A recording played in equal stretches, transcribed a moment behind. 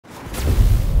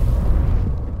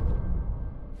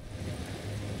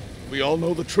We all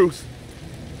know the truth.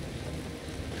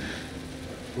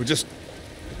 We're just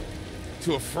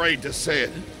too afraid to say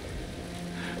it.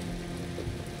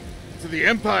 To the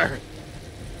Empire,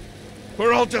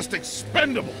 we're all just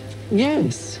expendable.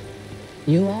 Yes,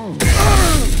 you are.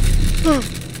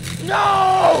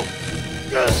 No!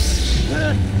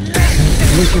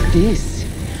 Look at this.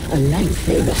 A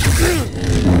lightsaber.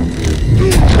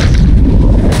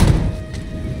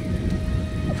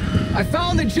 I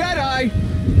found the Jedi!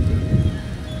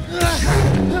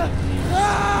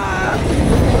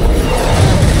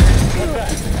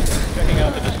 Checking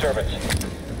out the disturbance.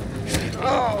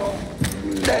 Oh,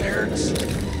 that hurts.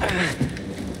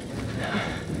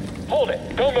 Hold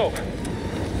it! Don't move!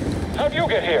 How'd you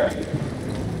get here?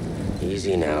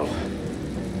 Easy now.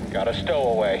 Got a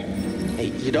stowaway. Hey,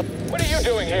 you don't... What are you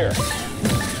doing here?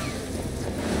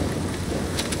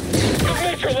 Just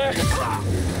meet your left!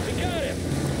 We got him!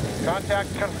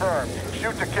 Contact confirmed.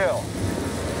 Shoot to kill.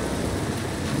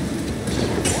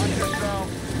 Watch yourself.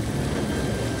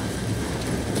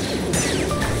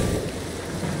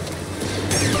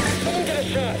 Someone get a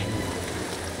shot!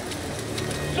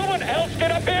 Someone else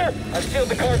get up here! I've sealed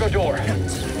the cargo door.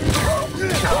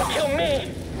 Don't kill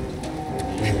me!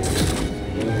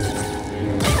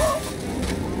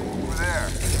 Over there.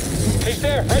 He's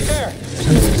there, right there!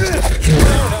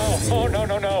 No, no, oh, no,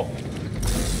 no, no.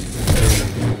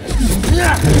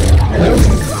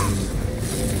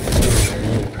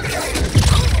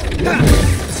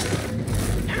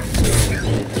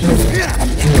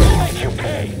 I'll make you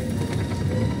pay.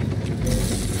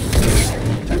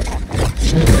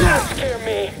 Don't scare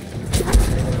me.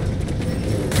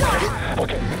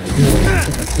 Okay.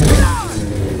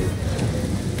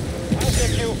 I'll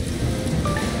get you.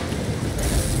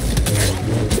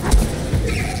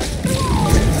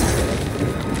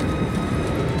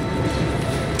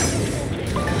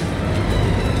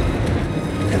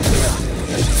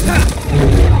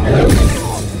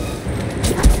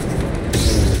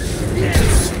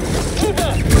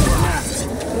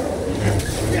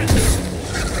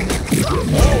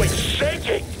 Oh, it's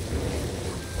shaking!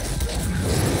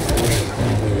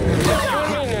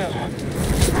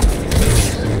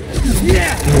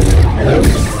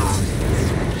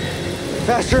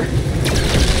 Faster!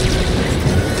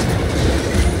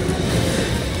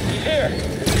 Here!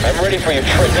 I'm ready for your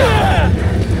trick.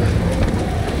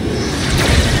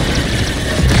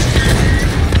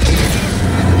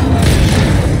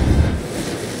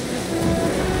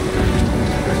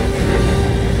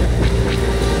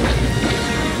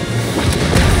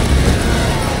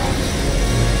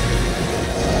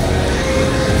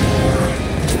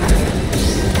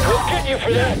 We'll get you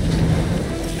for that!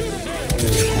 Shoot him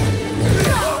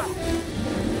down!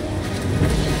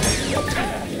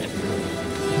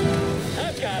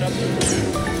 I've got him!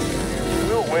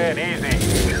 We'll win easy.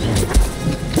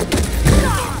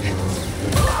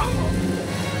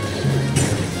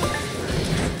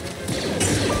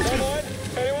 Someone?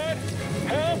 Anyone?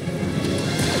 Help?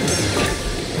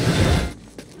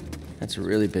 That's a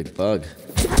really big bug.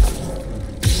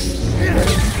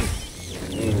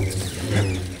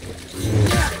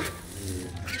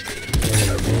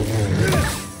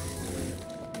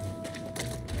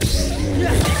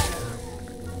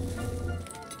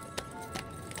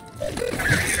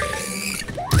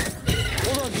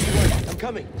 Hold on, D1. I'm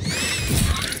coming.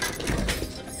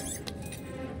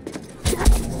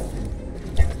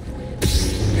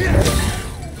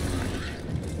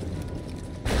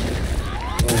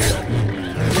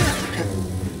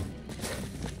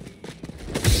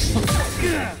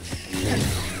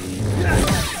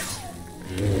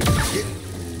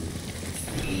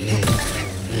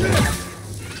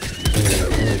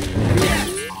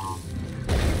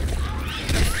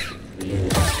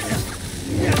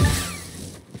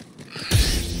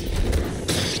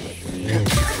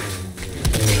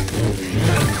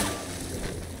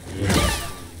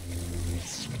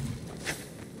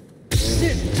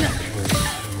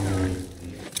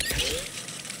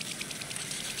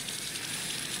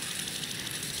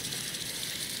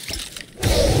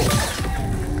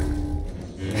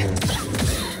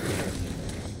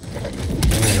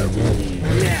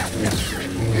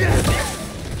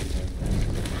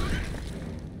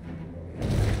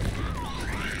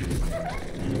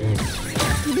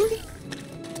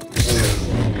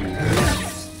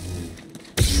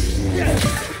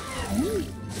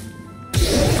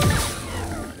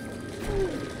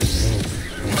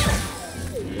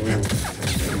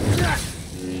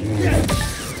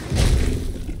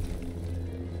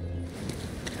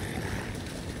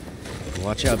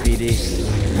 Watch out, BD.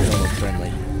 Don't look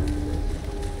friendly.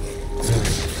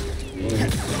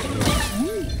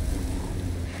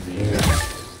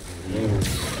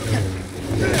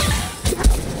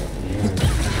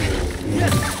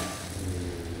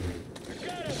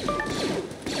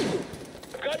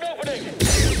 opening!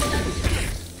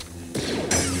 He's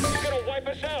gonna wipe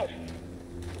us out!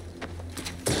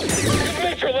 You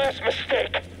made your last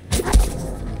mistake!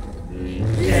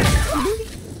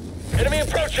 Enemy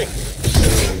approaching!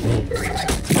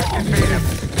 I can beat him!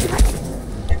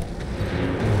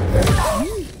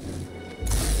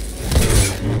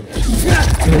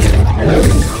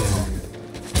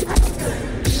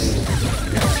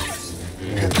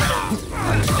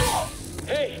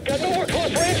 Hey, got no more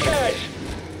close range guys!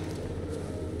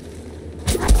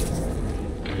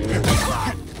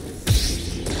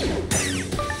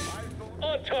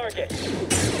 On target!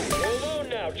 You're alone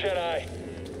now, Jedi!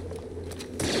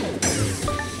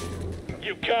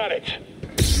 You got it!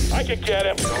 I can get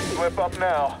him! Don't slip up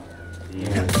now.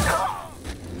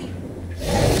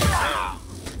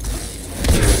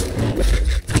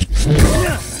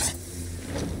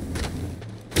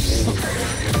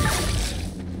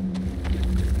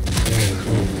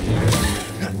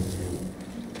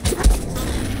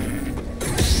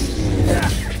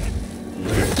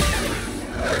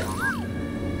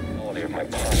 Quality of my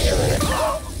posture in it.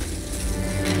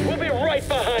 We'll be right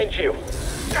behind you!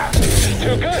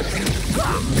 Too good!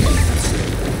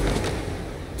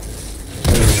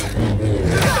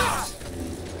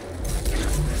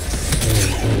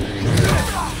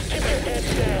 Keep your heads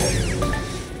down!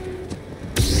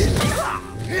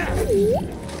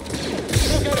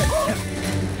 Look at it!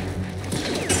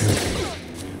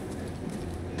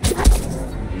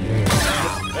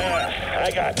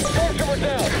 I got it. Stormtrooper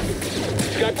down!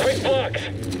 He's got quick blocks!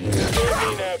 Join me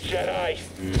now, Jedi!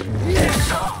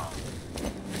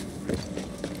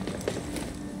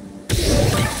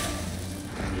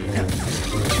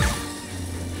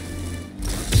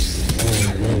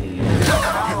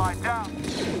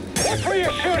 Watch where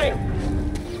you're shooting!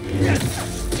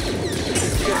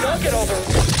 You don't get all the...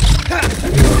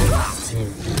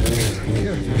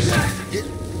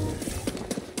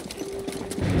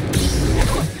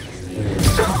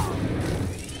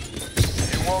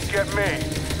 You won't get me.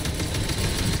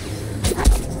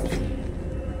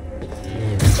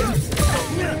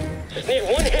 Just need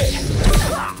one hit.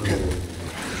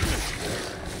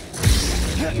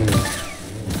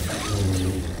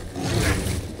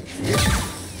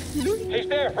 He's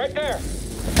there, right there. I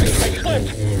slipped.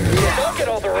 I'll get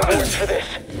all the rewards for this.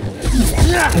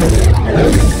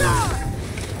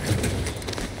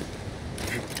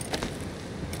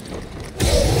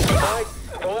 Alright,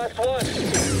 the last one.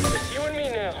 It's you and me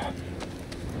now.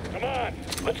 Come on,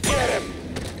 let's get him.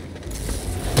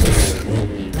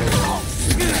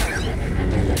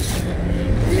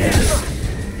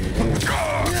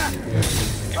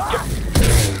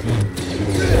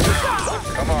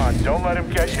 Come on, don't let him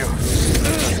get you.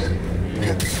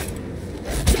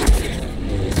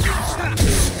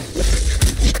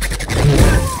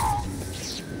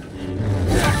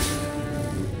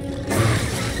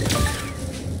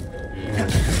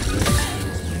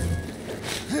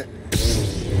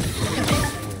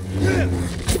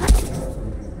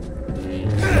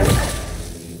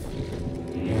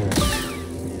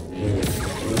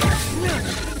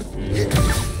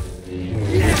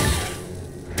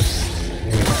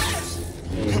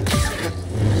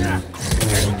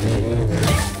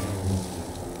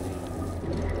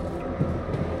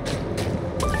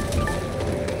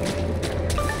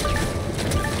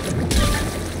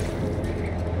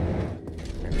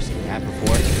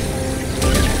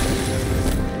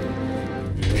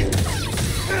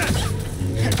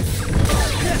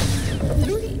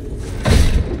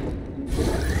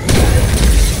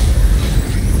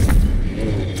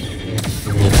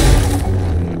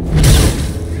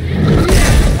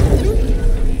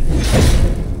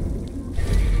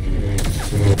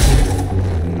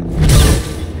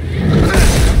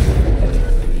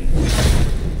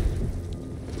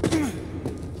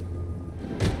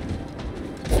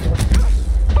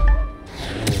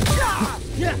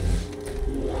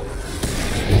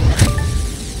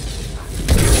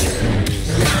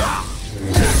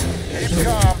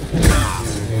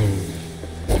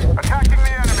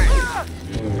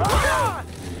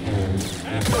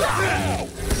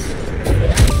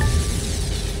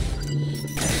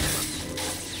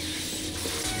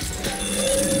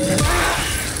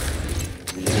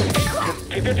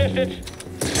 Keep your distance.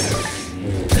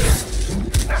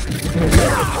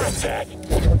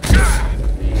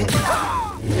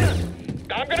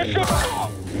 I'm gonna shoot.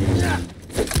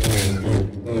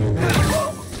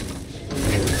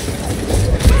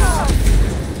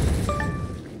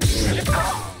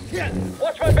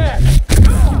 Watch my back.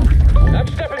 I'm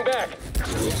stepping back.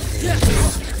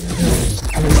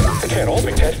 They can't all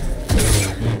be dead.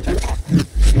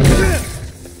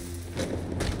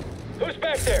 Who's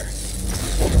back there?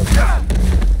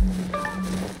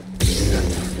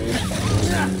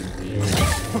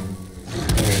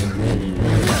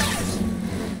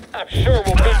 I'm sure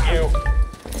we'll beat you.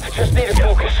 I just need to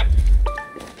focus.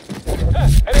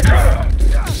 And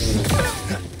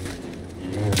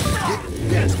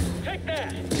it's take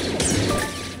that.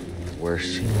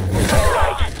 Worse. All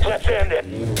right, let's end it.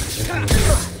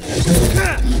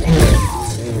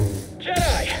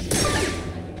 Jedi!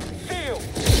 See you!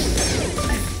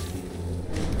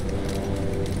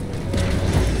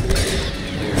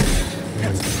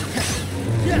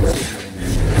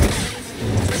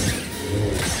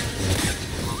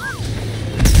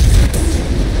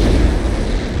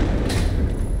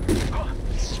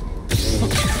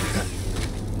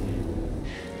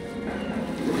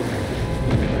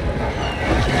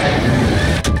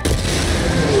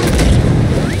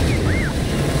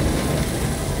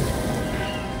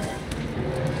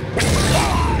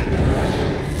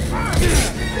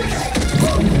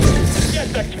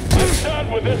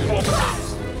 With this one.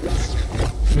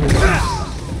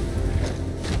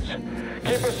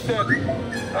 Keep us steady.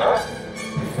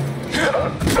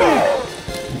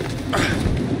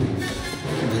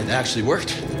 It actually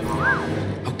worked.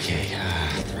 Okay,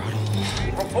 throttle.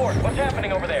 Report, what's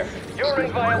happening over there? You're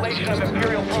in violation of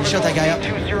Imperial Protocol Shut that guy up.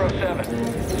 207.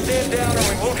 Stand down or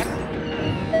we won't...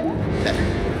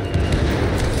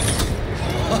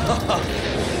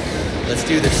 Let's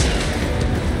do this.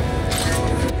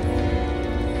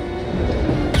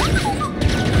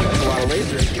 That's a lot of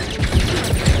lasers.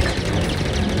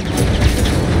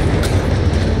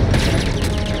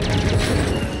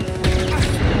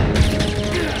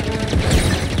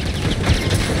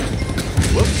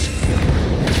 Whoops.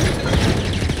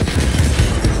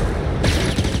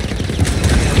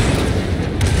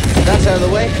 That's out of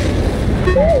the way.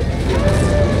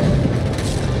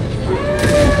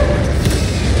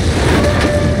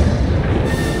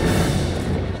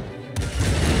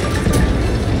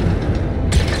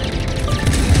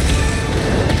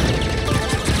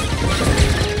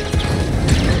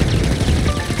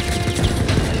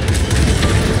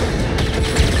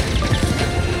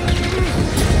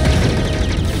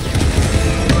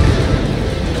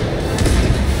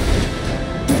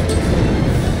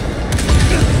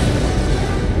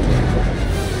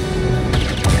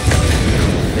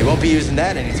 Be using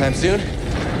that anytime soon.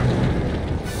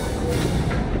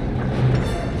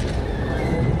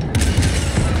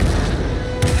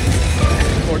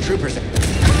 More troopers.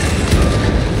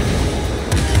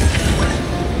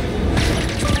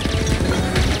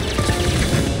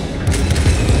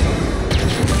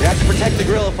 You have to protect the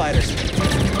guerrilla fighters.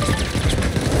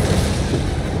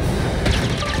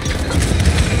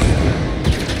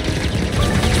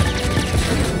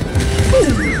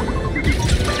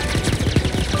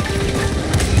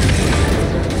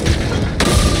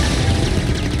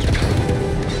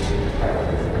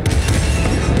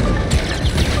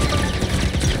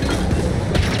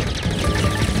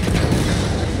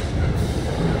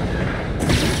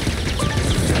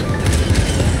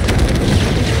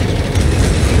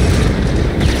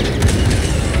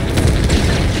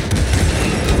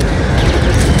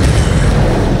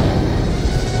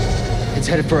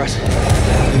 Headed for us.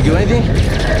 Can you do anything?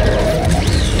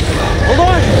 Hold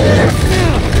on!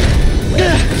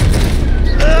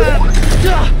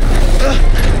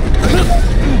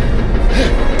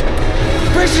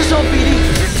 Brace yourself, BD!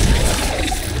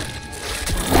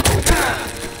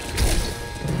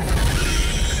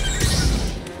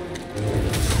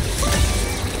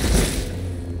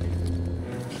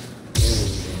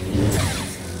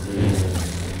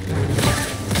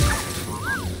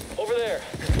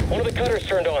 One of the cutters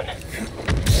turned on. Can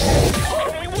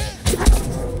we win?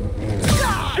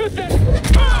 Shoot that!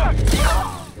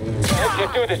 I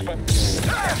can't do this, but...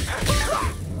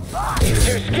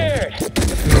 Too scared!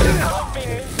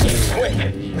 Quick!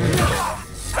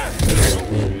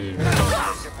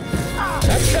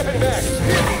 I'm stepping back!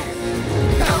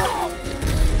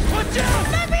 Watch out!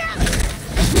 Let me out!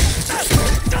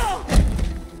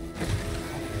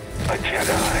 A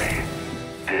Jedi.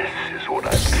 This is what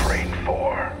I've trained for.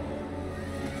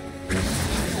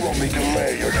 You want me to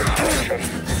delay your destruction?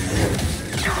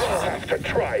 You'll have to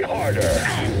try harder.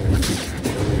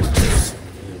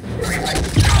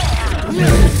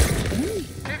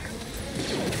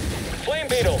 Flame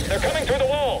beetles, they're coming through the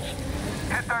walls.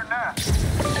 Hit their nest.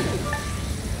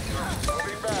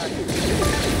 Moving back.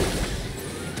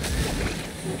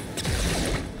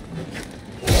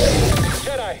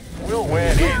 Jedi, We'll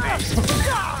win easy.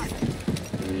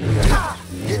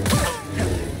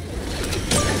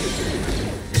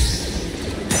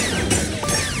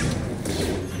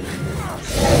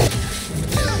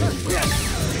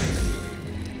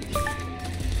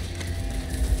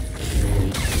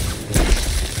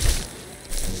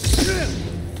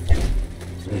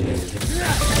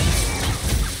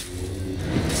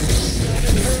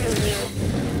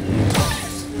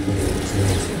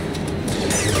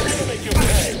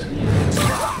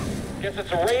 Guess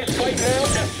it's a raised fight now?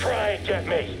 Just try and get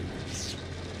me.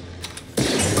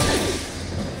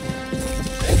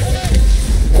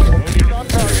 He's on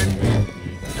target.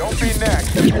 Don't be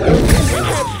next. We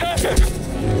can't stop him!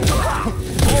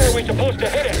 How are we supposed to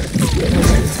hit him?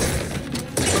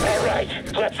 All right,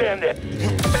 let's end it.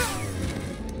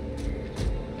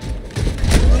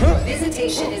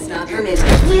 Visitation is not permitted.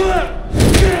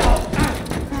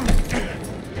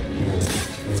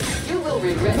 You will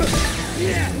regret it.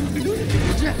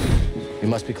 We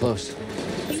must be close.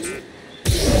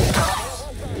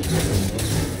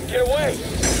 Get away!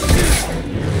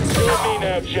 You and me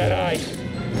now, Jedi.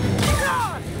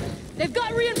 They've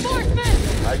got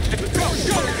reinforcements! Go!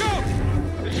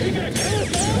 Is he gonna kill us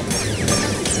all?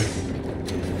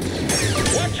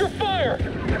 Watch your fire!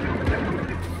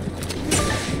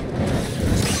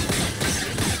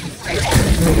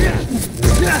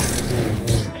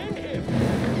 End him!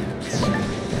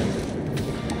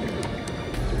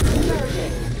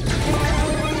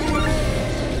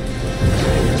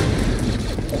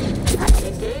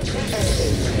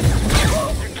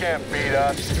 You can't beat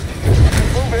us.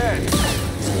 Move in.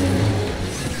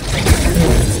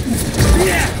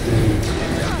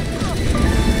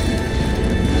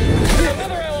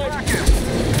 Another ally!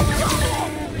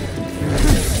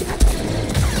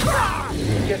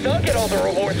 Guess I'll get all the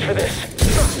rewards for this.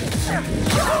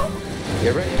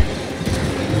 Get ready.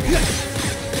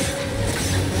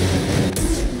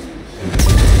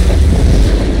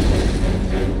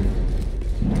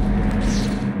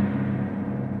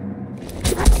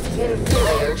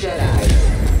 Inferior Jedi.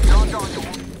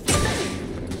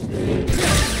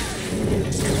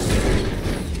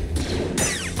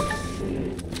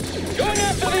 Going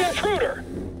after the intruder!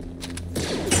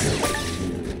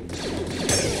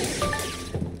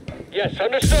 Yes,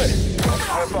 understood.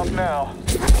 Slip up now.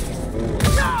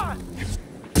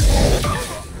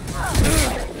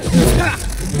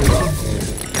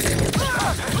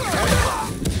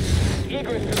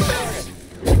 Egress to the target.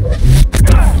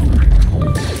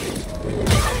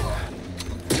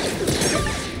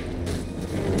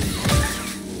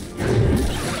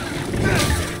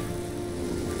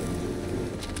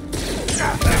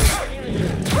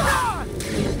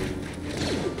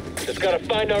 Just gotta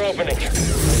find our opening.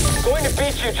 Going to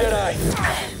beat you, Jedi.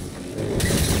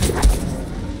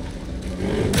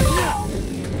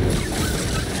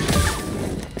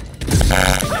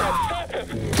 Stop him!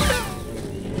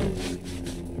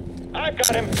 I've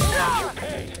got him. You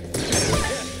paid.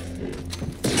 Yes.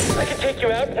 I can take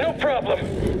you out, no problem.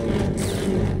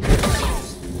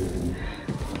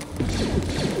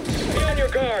 Be on your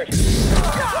guard.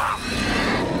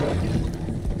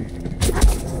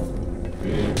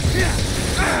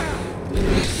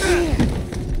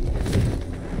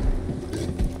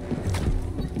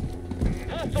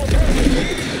 Hostile approaching.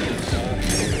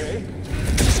 Okay.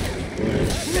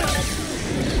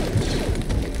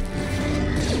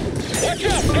 Watch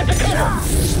out! Get to cover!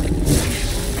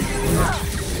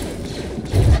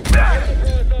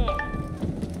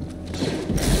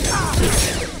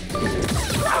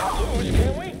 Lose,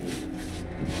 can we?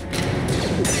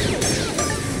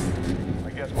 I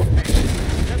guess we'll see.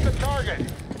 Get the target.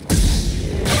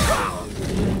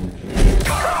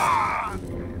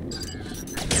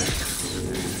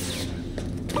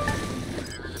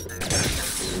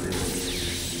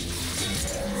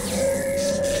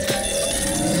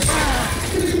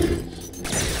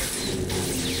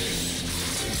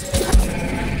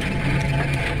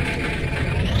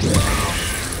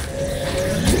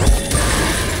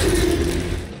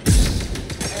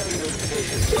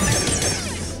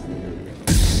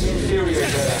 Inferior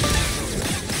Jedi.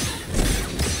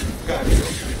 Got it.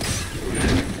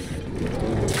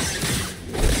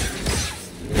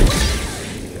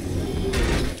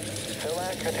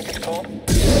 Philac, I think it's called.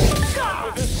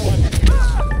 With this one.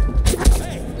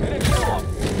 Hey, get it going.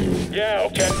 Yeah,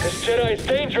 okay. This Jedi is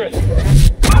dangerous.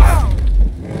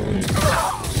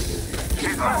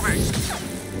 He's moving.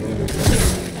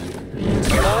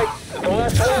 Right, the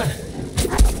last one.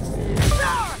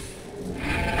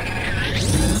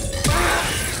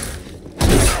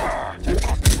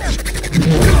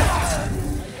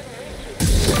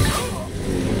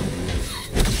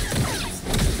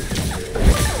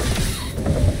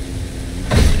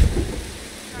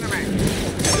 Enemy.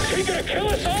 Is he gonna kill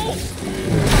us all?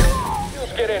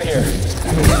 Let's get in here.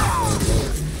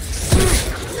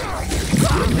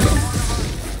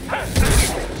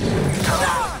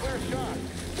 Clear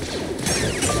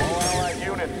shot.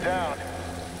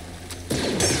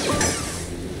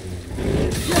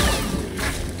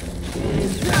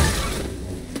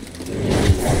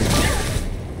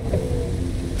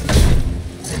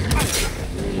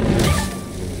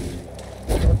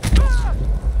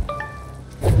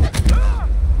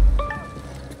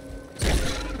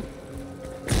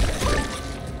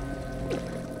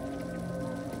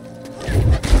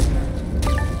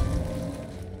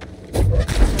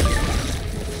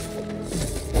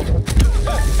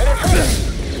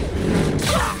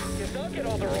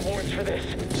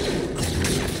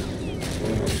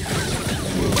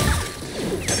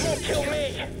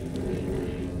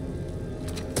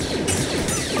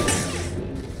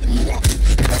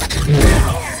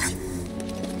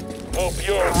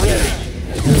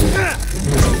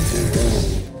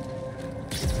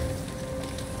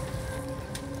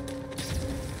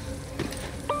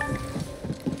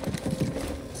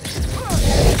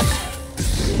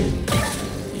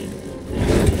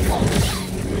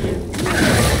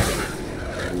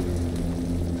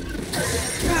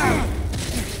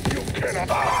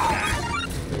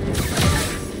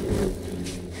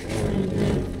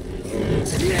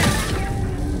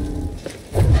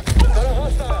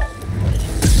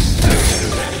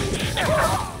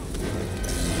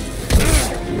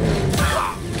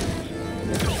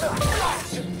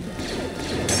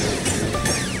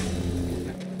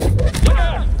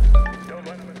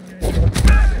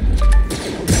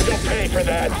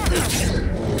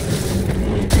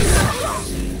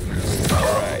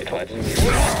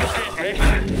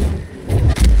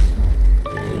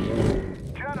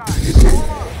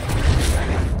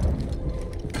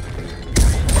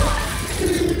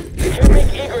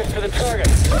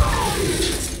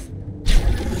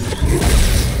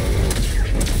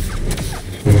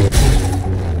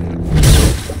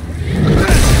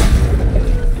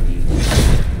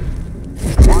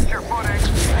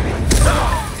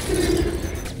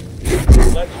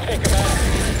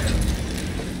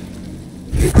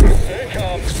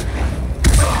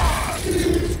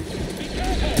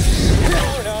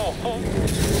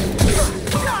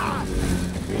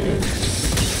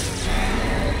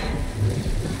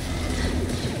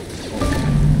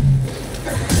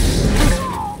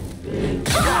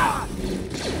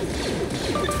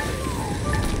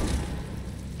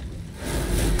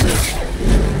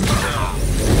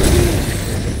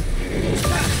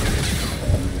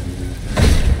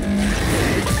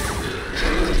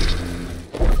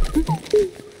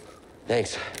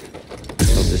 Thanks.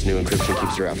 Hope this new encryption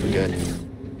keeps her out for good.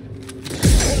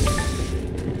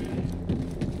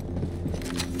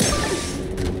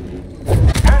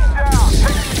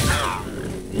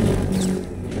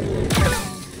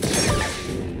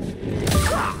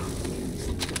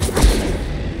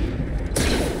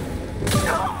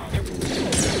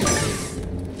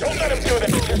 Don't let him do that.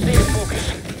 Just need to focus.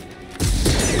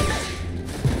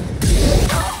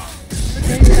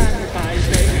 The sacrifice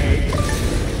they made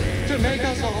to make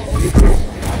us all rich.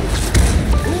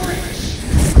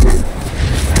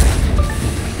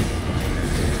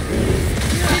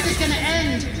 This is gonna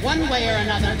end one way or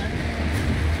another.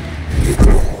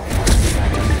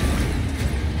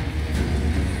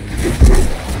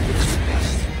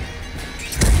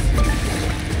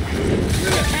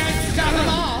 Can't stop them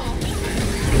all.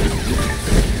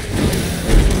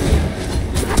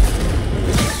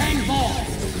 And more.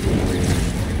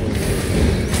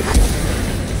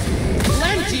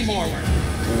 Plenty more.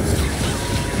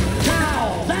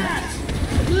 Now that,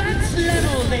 let's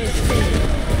level this thing.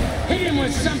 Hit him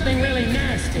with something really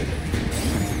nasty.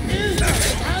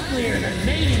 Uglier than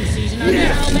mating season on the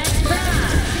Helmet's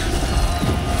Pride.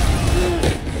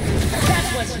 That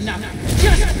was nothing.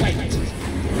 Just wait.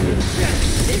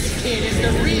 This kid is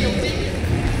the real deal.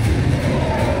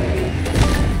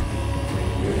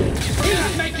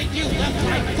 He's making you look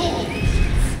like fools.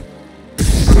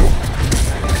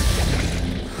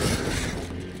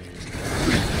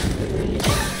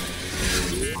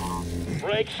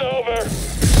 Break's over.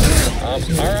 All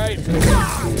right.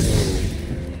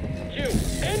 You,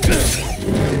 engine!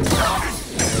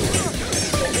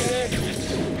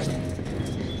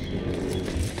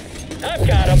 I've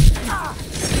got him.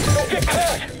 Don't get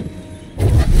caught.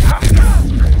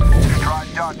 Try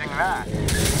dodging that.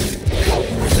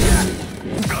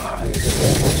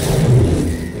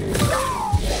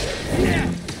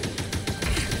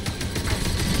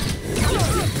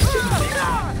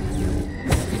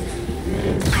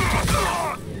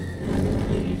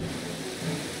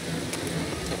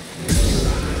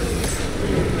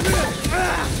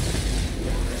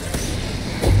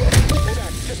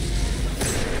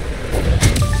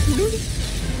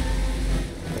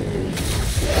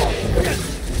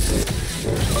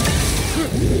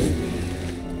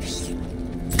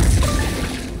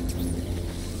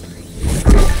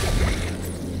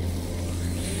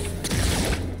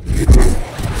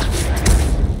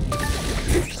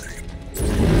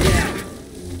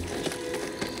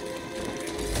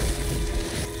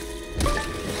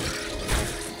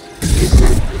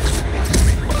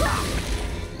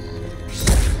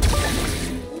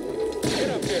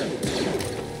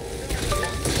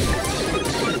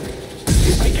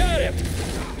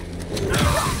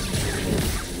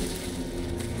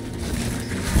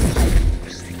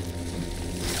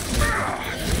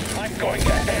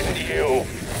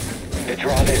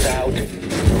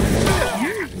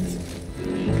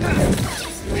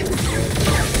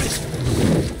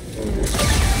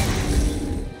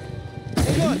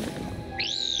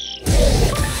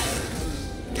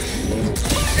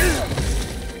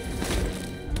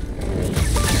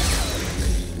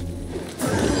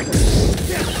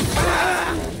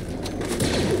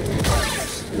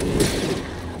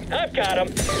 I've got him.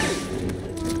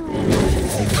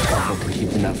 I hope we're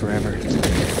keeping that forever.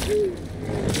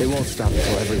 They won't stop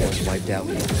until everyone's wiped out.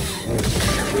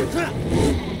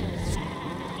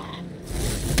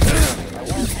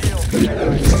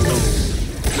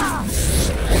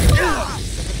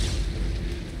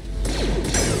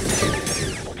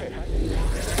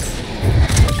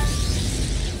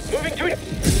 Moving to it.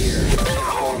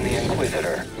 Clone the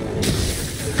Inquisitor.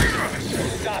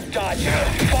 Stop dodging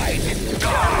and fight.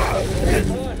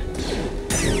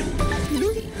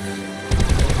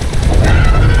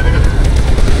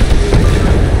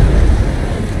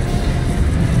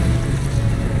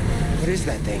 What is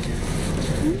that thing?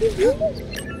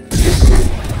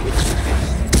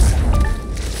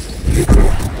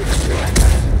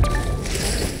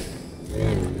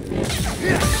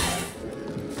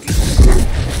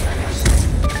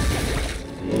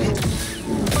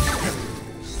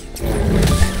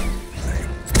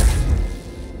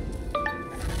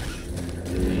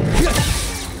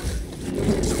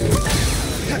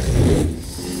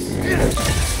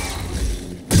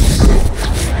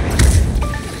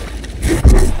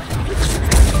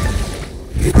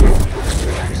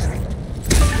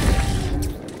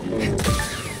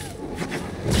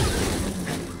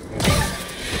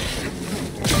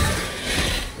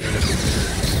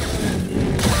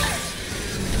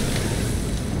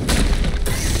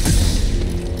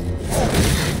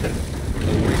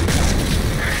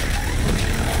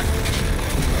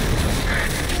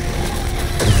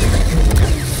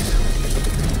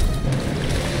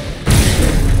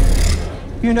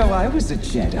 You know, I was a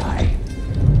Jedi.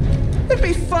 It'd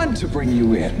be fun to bring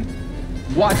you in.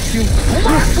 Watch you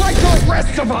look like the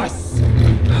rest of us!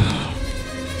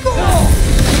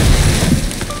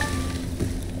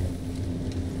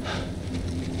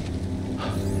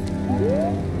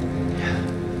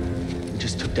 We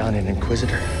just took down an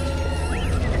Inquisitor.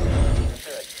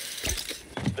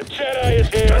 The Jedi is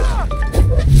here!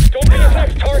 Don't be the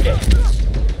next target!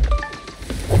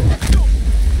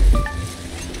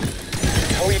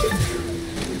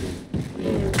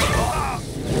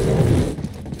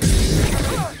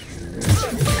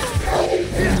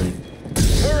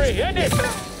 Hurry, end it!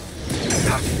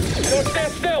 Don't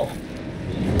stand still!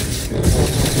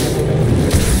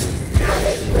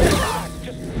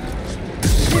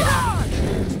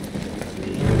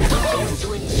 To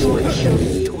enjoy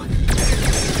killing you.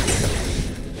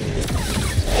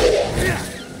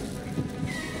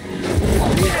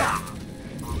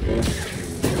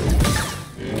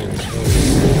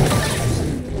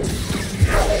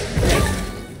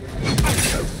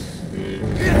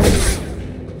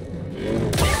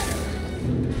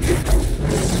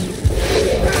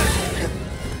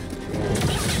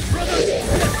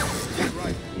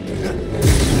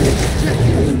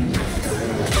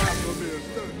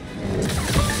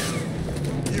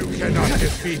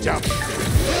 Defeat us!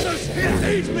 Brothers,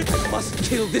 aid me! I must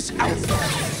kill this outlaw!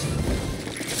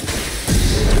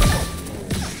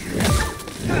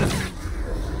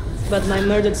 But my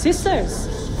murdered sisters?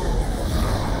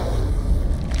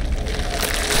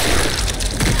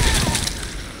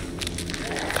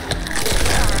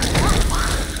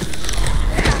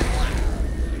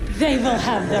 They will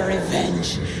have their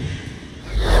revenge.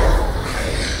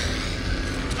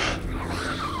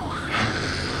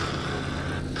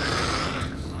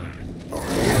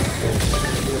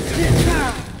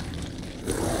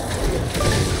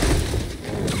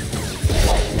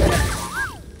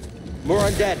 More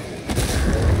undead.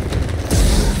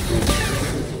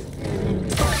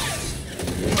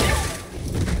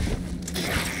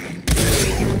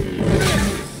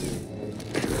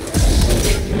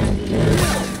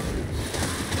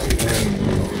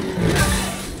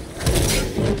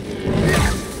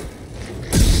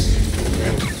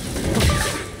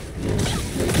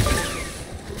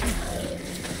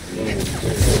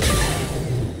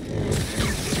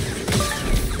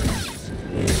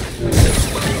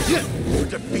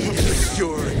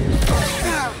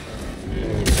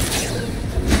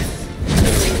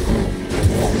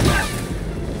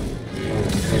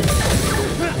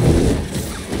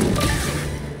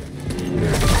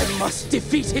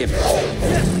 Defeat him!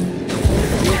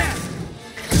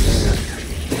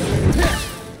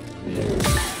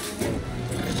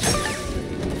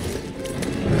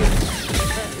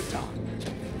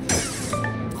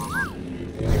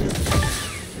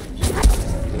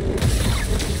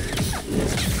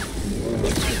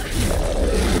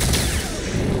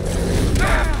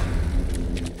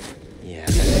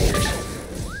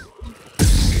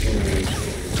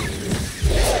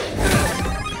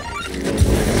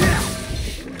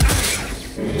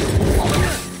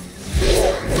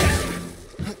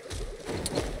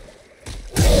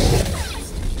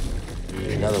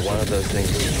 Another one of those things.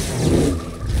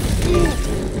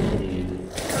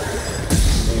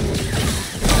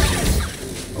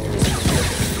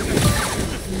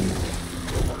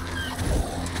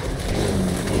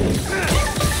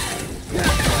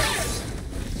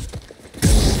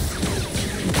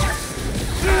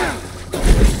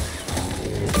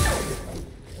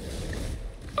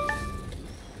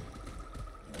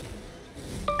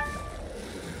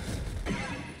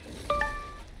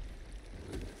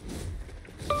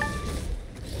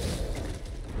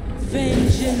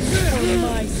 Vengeance for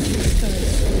my sisters.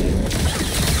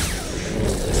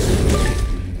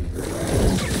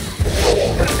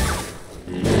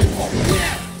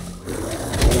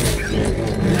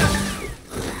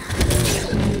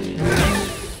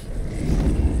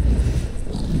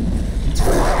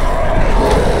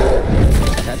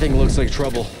 That thing looks like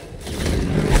trouble.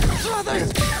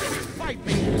 Brothers! Fight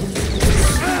me!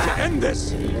 To end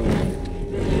this!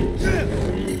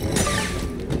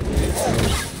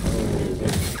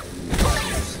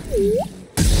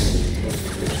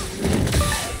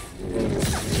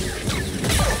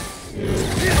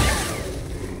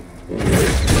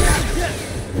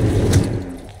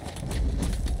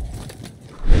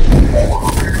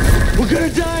 We're gonna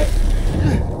die!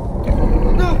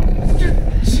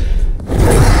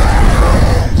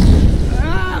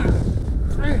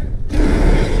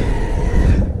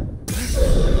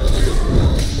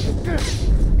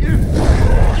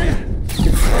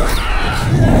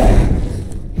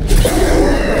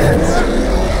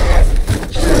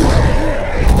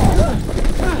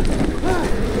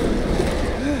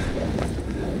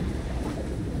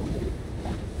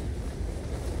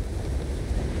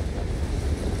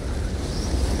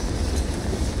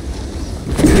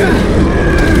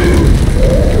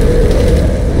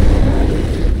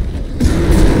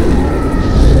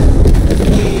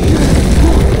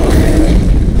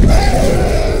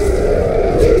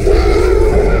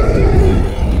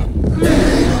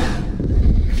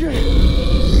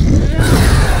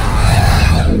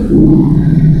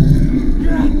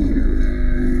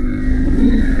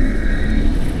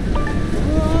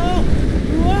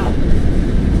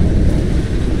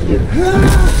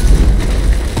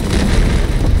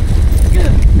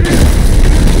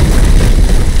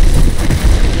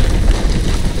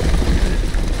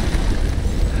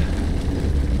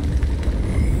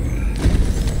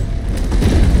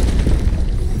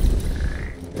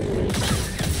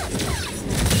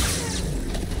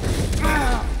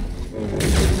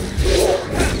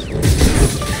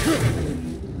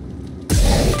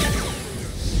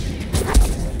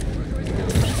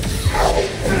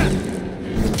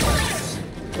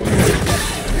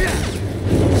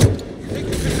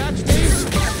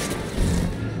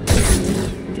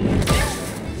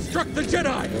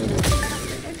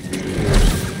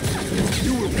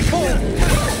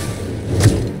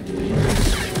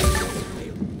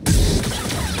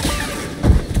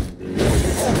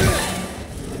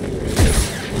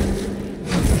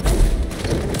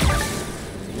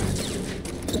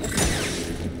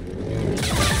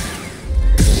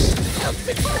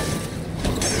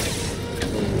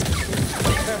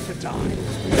 die.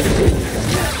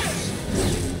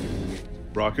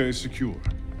 Raqqa is secure.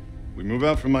 We move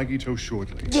out from Magito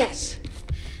shortly. Yes.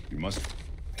 You must...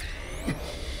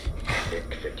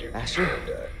 Asher,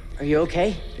 are you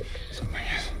okay? Something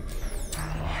is...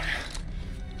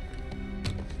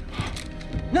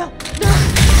 No!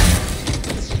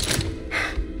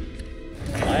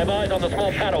 I have eyes on the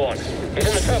small Padawan. He's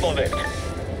in the turbo lift.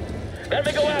 Let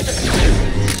me go after him.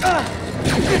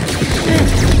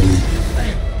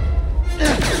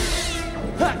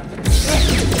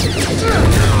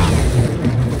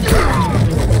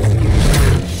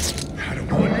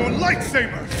 Padawan, your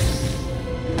lightsaber!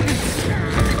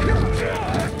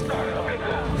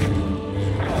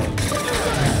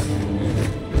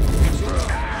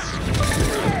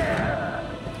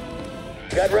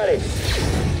 Get ready.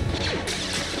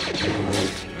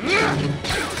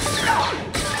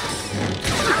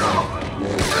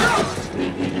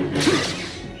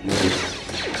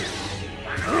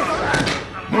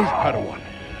 Move, Padawan.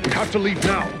 We have to leave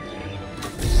now.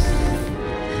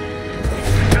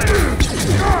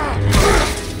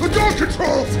 The door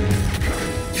controls!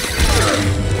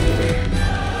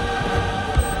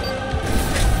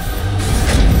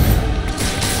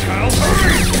 Cal,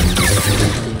 hurry!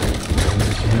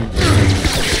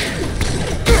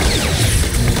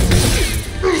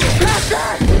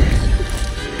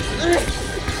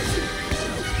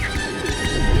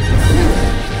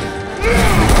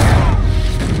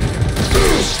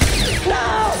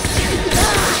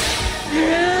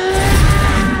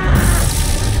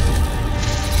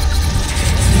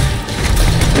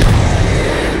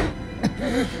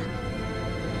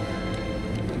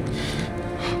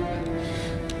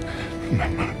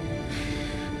 Remember,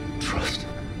 trust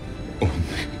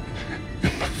only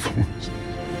in the Force.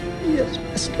 Yes,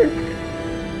 Master.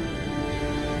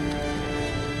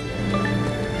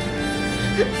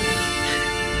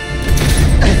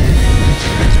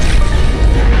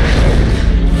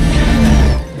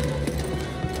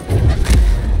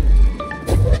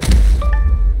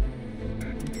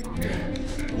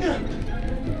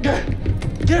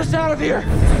 Get us out of here!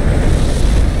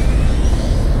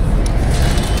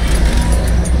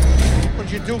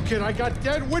 What'd you do, kid? I got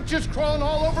dead witches crawling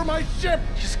all over my ship!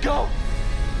 Just go!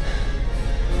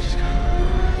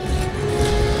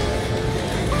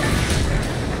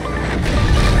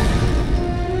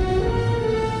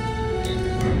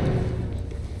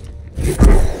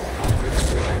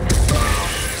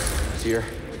 Seer,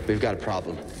 we've got a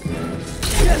problem.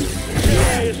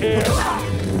 Jedi is here.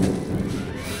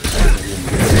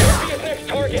 Be his next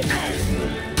target.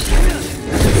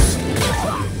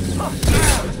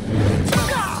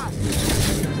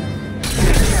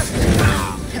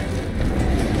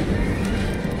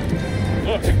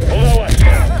 Look, below us.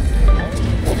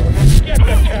 Get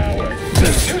the tower.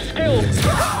 Too skilled.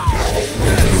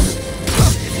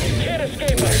 Can't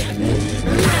escape us.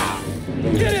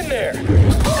 Get in there.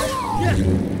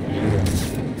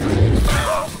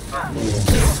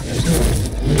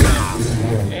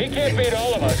 He can't beat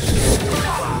all of us.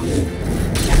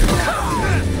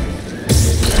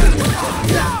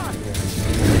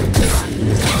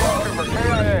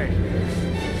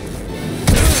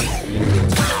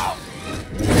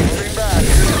 Moving back.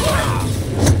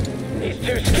 He's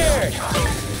too scared.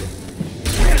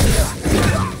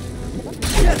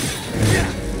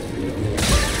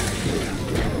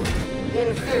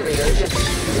 Inferior just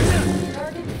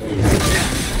target.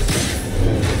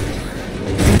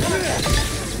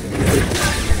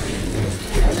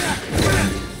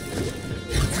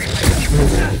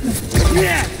 You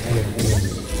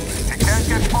can't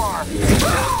get far.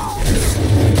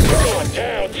 Going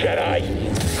down, Jedi.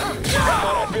 I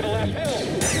thought I'd be the last hill.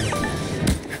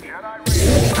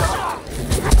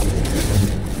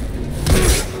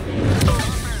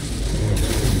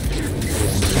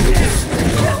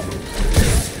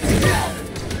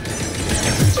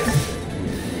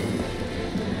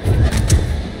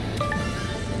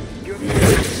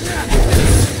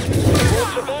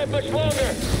 Won't survive much longer.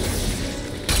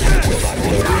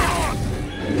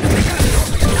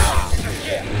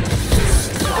 Yeah.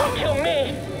 Don't kill me.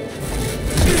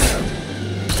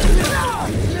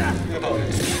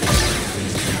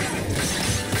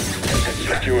 It's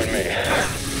just you and me.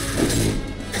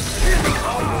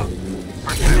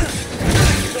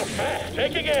 So fast.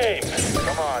 Take a game.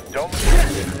 Come on, don't...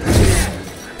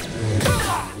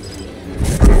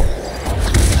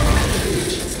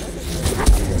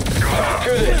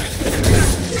 Do this.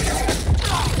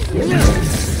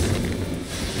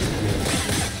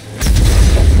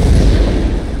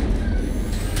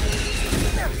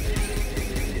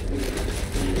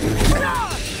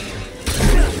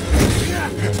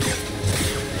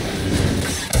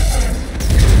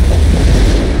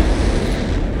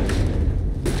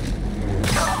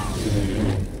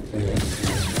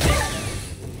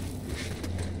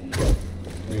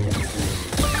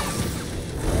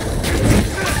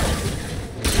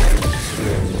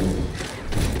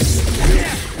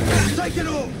 Take it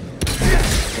all!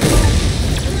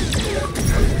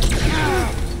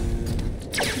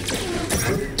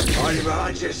 Are you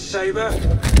behind your saber?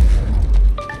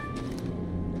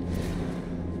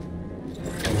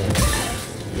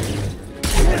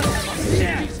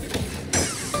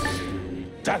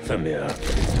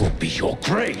 Dathomir will be your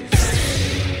grave.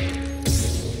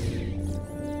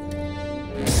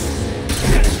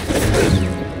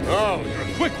 Oh, you're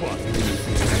a quick one.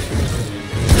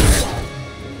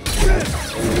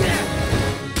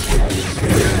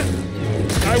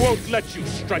 I won't let you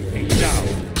strike me down.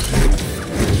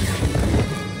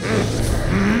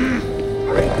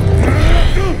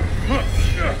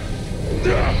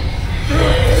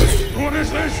 What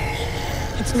is this?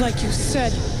 It's like you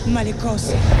said,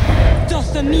 Malikos.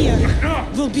 Dathomir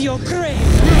will be your grave.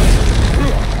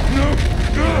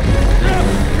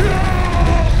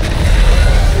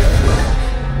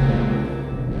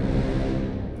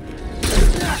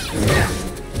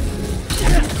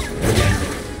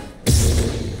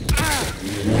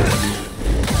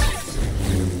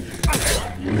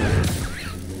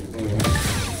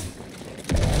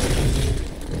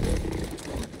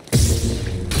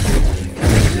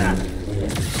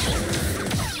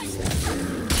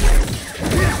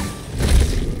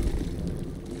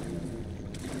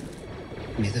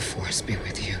 May the Force be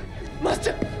with you.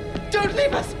 Master, don't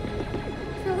leave us!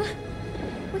 Fella,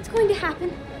 what's going to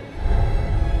happen?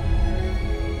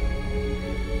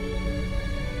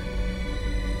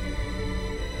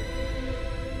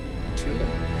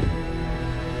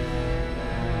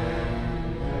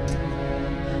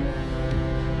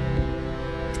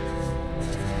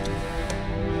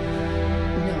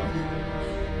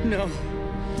 No.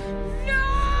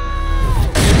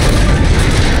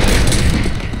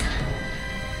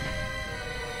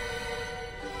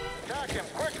 Attack him,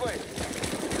 quickly!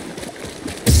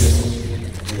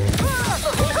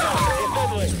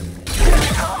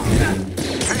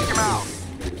 Take him out!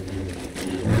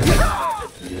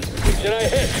 Jedi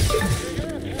hit!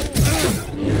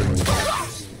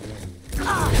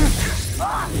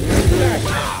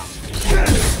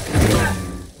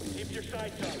 Keep your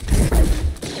sights up.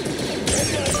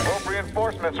 Hope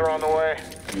reinforcements are on the way.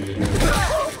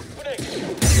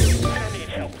 I need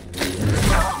help.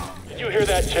 Did you hear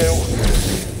that too?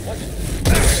 What?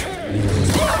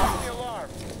 The alarm.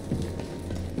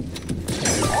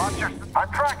 Watch your... I'm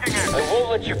tracking it! I won't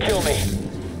let you kill me.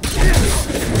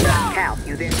 Cal,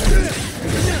 you there?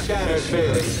 Shattered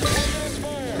failure.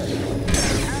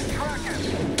 Can't track it!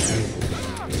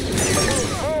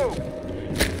 Move!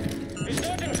 He's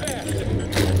talking fast.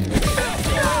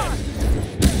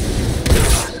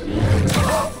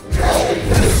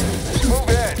 Move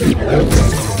in!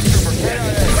 Stormtrooper,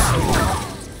 KIA!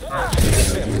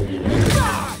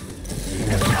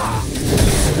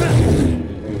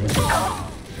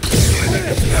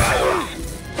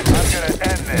 I'm gonna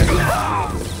end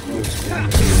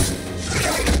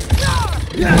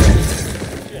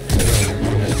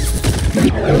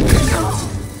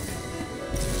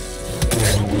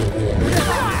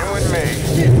you and me.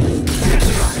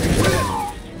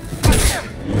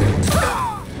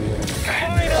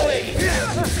 Finally!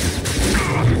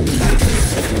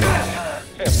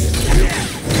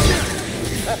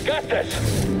 I've got this!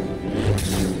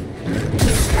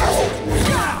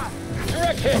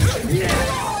 Direct hit!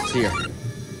 See ya.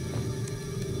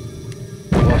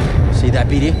 Whoa. See that,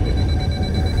 BD?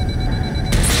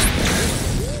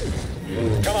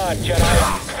 Come on, Jedi!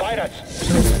 Fight us!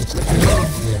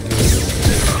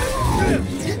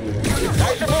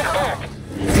 Nice move back!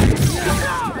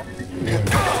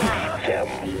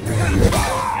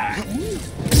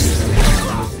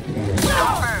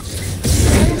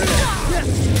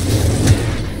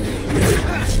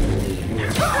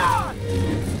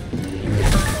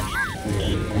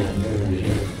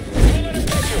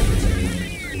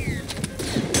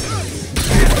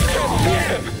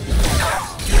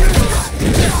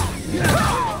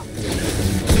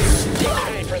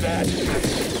 Ready for that!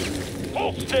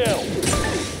 Hold still!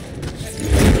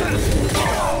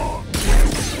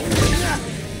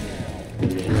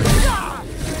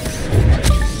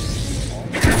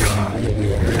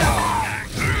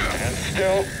 And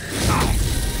still.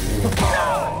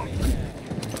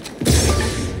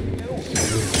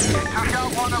 He took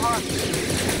out one of us.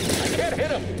 I can't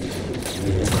hit him!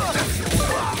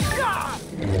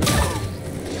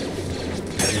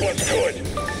 This one's good!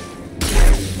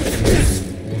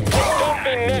 Don't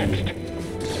be next!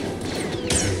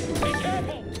 Be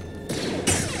careful!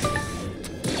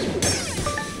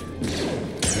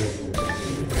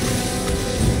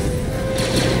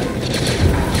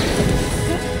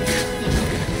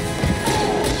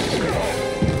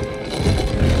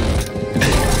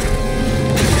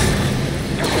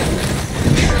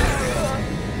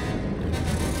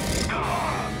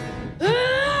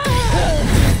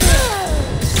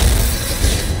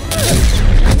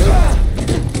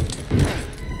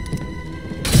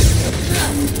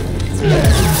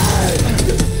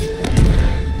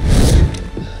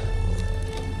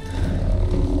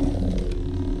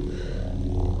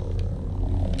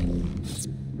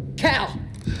 Cal!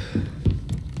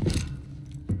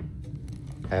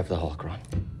 I have the holocron.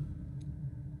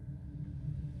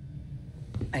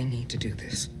 I need to do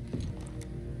this.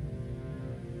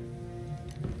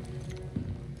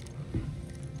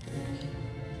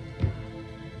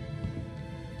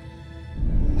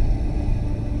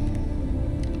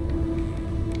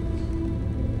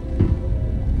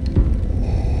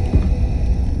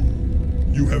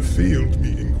 You have failed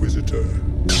me, Inquisitor.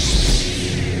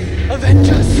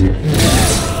 Avengers!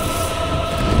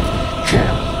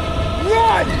 Cal!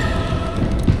 Run!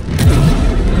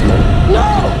 No!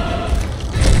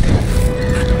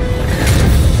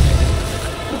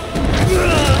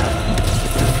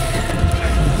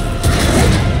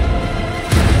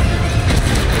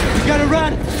 You gotta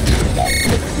run!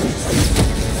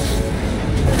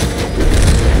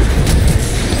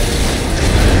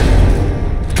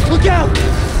 Look out!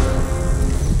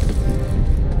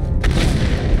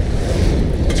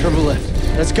 Turbo lift.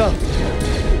 Let's go.